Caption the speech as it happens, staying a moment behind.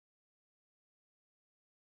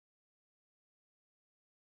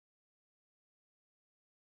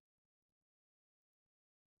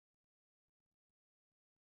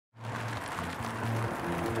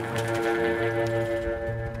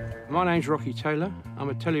My name's Rocky Taylor. I'm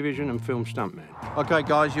a television and film stuntman. OK,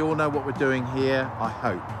 guys, you all know what we're doing here, I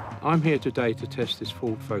hope. I'm here today to test this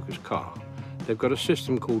Ford Focus car. They've got a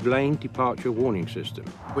system called Lane Departure Warning System.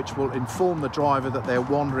 Which will inform the driver that they're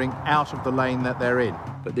wandering out of the lane that they're in.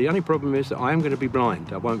 But the only problem is that I am going to be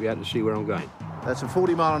blind. I won't be able to see where I'm going. That's a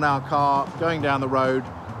 40-mile-an-hour car going down the road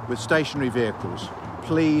with stationary vehicles.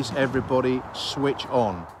 Please, everybody, switch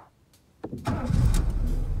on.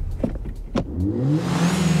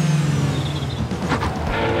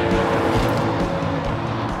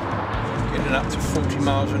 Getting up to 40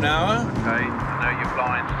 miles an hour. OK, I know you're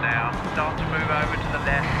blind now. Start to move over to the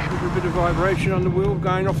left. A little bit of vibration on the wheel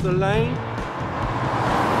going off the lane.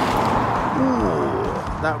 Ooh,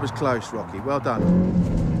 that was close, Rocky. Well done.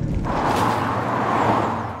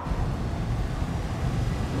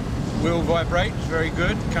 Wheel vibrates, very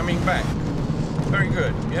good. Coming back. Very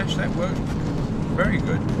good. Yes, that works. Very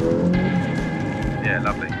good. Yeah,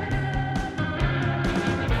 lovely.